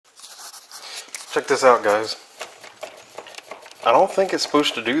Check this out, guys. I don't think it's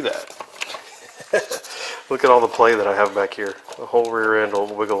supposed to do that. Look at all the play that I have back here. The whole rear end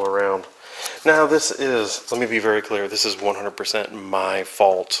will wiggle around. Now this is, let me be very clear, this is 100% my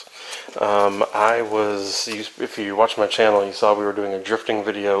fault. If you watch my channel, you saw we were doing a drifting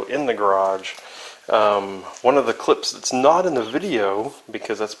video in the garage. One of the clips that's not in the video,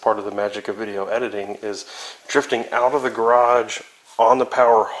 because that's part of the magic of video editing, is drifting out of the garage on the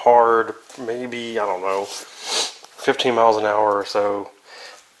power hard, maybe, I don't know, 15 miles an hour or so,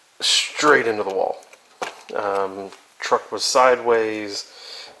 straight into the wall. Truck was sideways,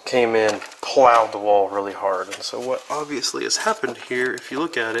 came in, plowed the wall really hard. And so what obviously has happened here, if you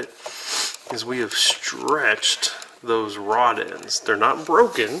look at it, is we have stretched those rod ends. They're not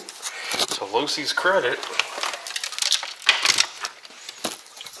broken, to Losi's credit,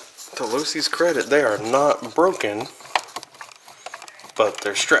 they are not broken, but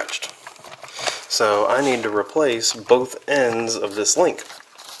they're stretched. So I need to replace both ends of this link.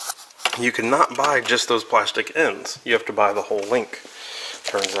 You cannot buy just those plastic ends. You have to buy the whole link.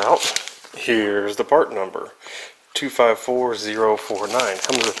 Turns out, here's the part number. 254049.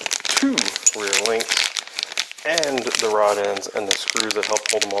 Comes with 2 rear links and the rod ends and the screws that help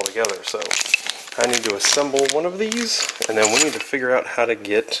hold them all together. So I need to assemble one of these, and then we need to figure out how to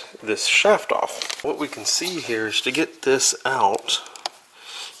get this shaft off. What we can see here is to get this out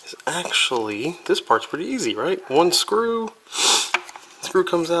is actually, this part's pretty easy, right? One screw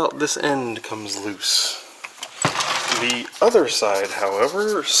comes out, this end comes loose. The other side,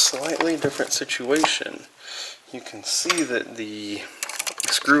 however, slightly different situation. You can see that the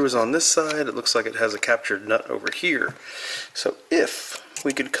screw is on this side. It looks like it has a captured nut over here. So if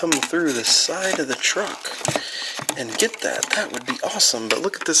we could come through the side of the truck and get that, that would be awesome. But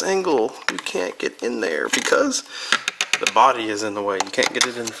look at this angle. You can't get in there because the body is in the way. You can't get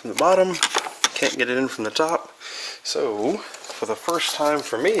it in from the bottom, can't get it in from the top. So for the first time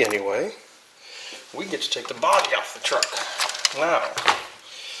for me anyway, we get to take the body off the truck. Now,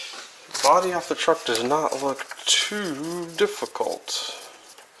 the body off the truck does not look too difficult.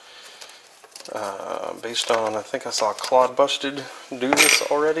 Based on, I think I saw Claude Busted do this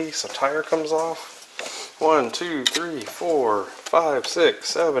already. So tire comes off. 1, 2, 3, 4, 5, 6,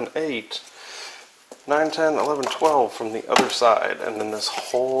 7, 8, 9, 10, 11, 12 from the other side. And then this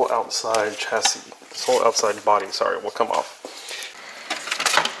whole outside chassis, this whole outside body, sorry, will come off.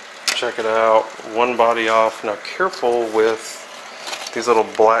 Check it out, one body off. Now careful with these little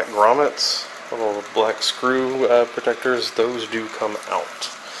black grommets, little black screw protectors, those do come out.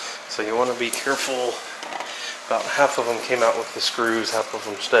 So you want to be careful. About half of them came out with the screws, half of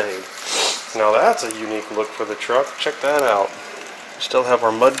them stayed. Now that's a unique look for the truck. Check that out. We still have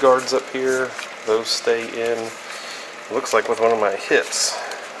our mud guards up here. Those stay in. Looks like with one of my hits.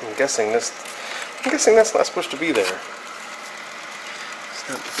 I'm guessing that's not supposed to be there. Is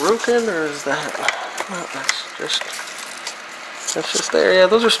that broken or is that? No, that's just there. Yeah,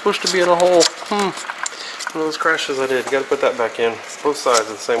 those are supposed to be in a hole. One of those crashes I did. Got to put that back in. Both sides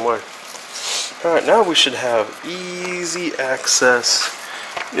the same way. Alright, now we should have easy access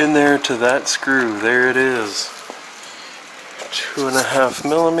in there to that screw. There it is. 2.5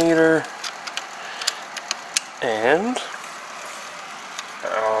 millimeter. And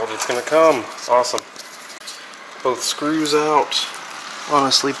out it's gonna come. Awesome. Both screws out.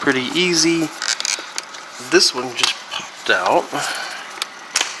 Honestly, pretty easy. This one just popped out.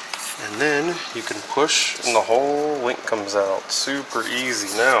 And then you can push and the whole link comes out. Super easy.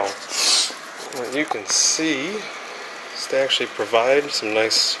 Now, what you can see is they actually provide some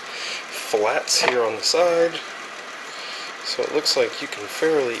nice flats here on the side. So it looks like you can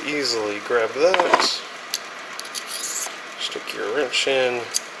fairly easily grab that. Stick your wrench in.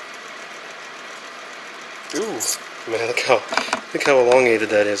 Ooh, man, look how elongated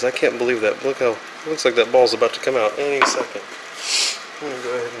that is. I can't believe that. Look how, it looks like that ball's about to come out any second. I'm going to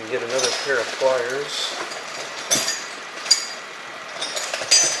go ahead and get another pair of pliers.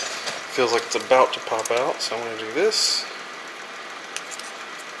 Feels like it's about to pop out, so I'm going to do this.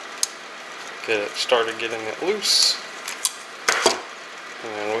 Get it started getting it loose.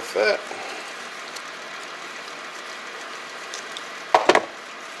 And with that,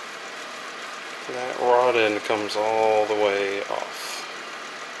 that rod end comes all the way off.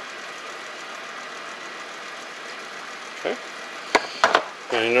 Okay.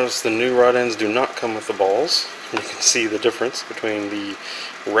 And you notice the new rod ends do not come with the balls. You can see the difference between the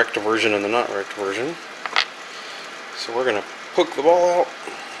wrecked version and the not wrecked version. So we're going to poke the ball out.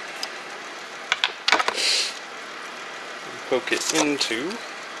 And poke it into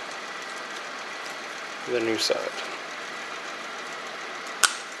the new side.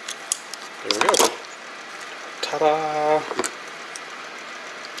 There we go. Ta-da!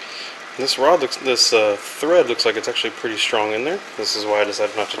 This thread looks like it's actually pretty strong in there. This is why I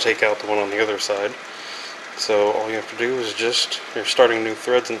decided not to take out the one on the other side. So all you have to do is you're starting new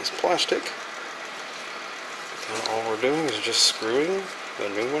threads in this plastic. And all we're doing is just screwing the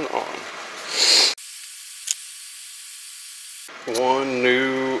new one on. One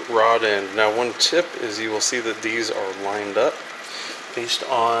new rod end. Now one tip is you will see that these are lined up based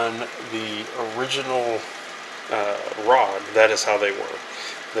on the original rod. That is how they were.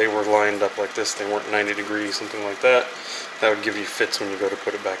 They were lined up like this. They weren't 90 degrees, something like that. That would give you fits when you go to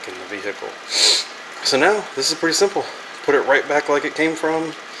put it back in the vehicle. So now, this is pretty simple. Put it right back like it came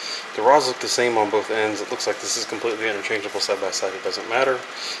from. The rods look the same on both ends. It looks like this is completely interchangeable side by side. It doesn't matter.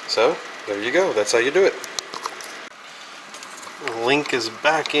 So, there you go. That's how you do it. The link is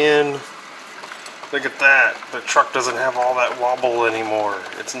back in. Look at that. The truck doesn't have all that wobble anymore.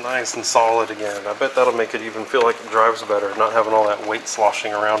 It's nice and solid again. I bet that'll make it even feel like it drives better, not having all that weight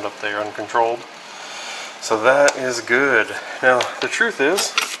sloshing around up there uncontrolled. So that is good. Now, the truth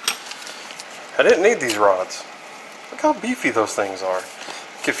is, I didn't need these rods. Look how beefy those things are.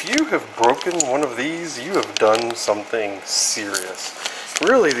 If you have broken one of these, you have done something serious.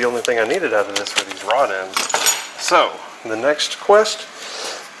 Really, the only thing I needed out of this were these rod ends. So, the next quest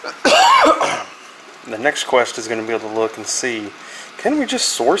is going to be able to look and see, can we just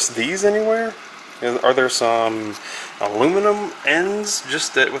source these anywhere? Are there some aluminum ends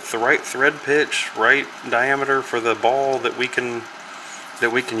just that with the right thread pitch, right diameter for the ball that we can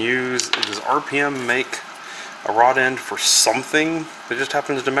use? Does RPM make a rod end for something that just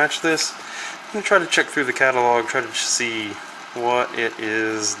happens to match this? I'm going to try to check through the catalog, try to see what it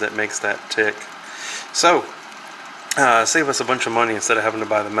is that makes that tick. So, save us a bunch of money instead of having to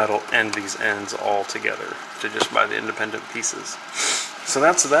buy the metal and these ends all together, to just buy the independent pieces. So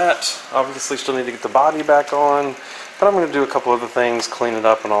that's that. Obviously still need to get the body back on, but I'm going to do a couple other things, clean it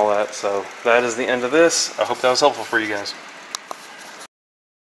up and all that. So that is the end of this. I hope that was helpful for you guys.